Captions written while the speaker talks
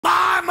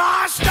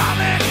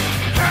stomach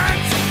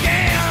hurts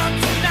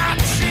again tonight,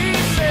 she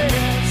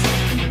says.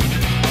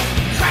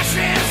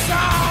 Crashes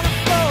on the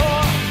floor,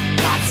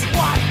 that's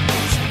what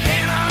she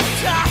can't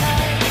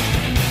untie.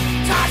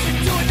 Ties you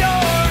to a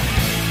door,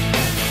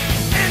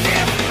 and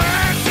if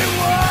mercy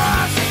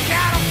was a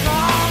cattle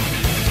call,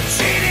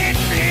 she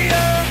didn't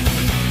hear.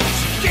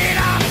 She did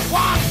not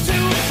want to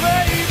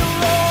play the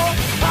role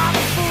of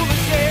a fool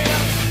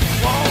again.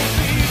 Won't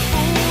be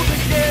fooled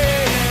again.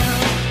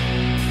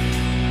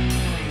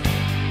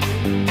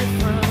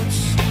 Difference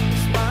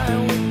is my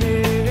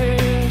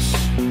witness,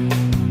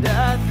 and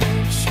I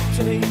think she'll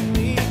take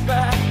me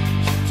back.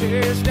 She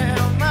tears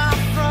down my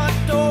front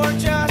door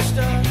just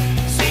to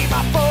see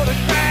my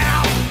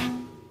photograph.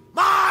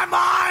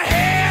 My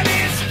head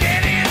is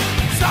getting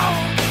so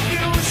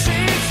confused, she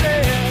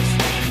says.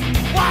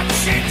 What's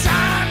she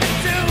trying to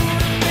do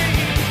to me?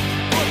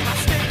 Put my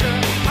sticker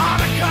on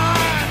a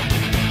card,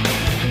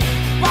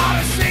 bought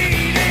a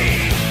CD.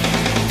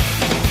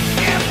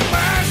 If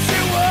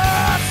mercy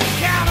was a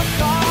cattle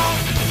call,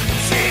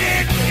 she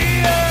didn't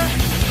hear.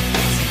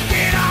 She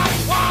did not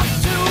want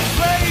to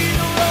play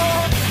the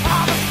role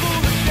of a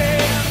fool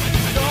again.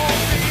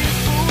 Don't be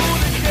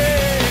fooled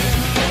again.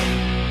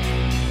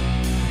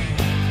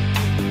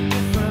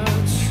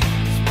 Difference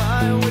is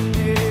my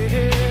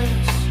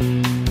witness,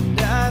 and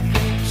I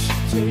think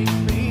she'll take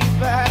me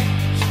back.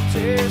 She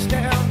tears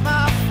down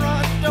my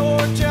front door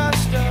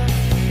just to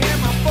hear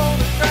my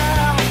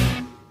photograph.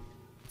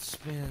 It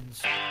spins.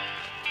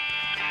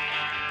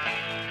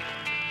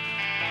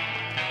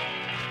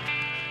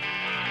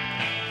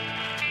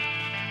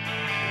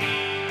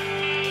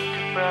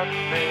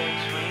 Brother, big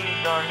sweet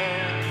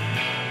darling,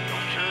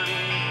 don't you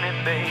leave me,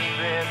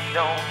 baby,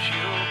 don't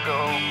you go.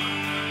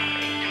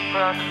 Ain't your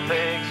brother,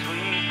 big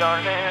sweet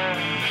darling,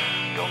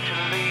 don't you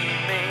leave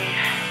me.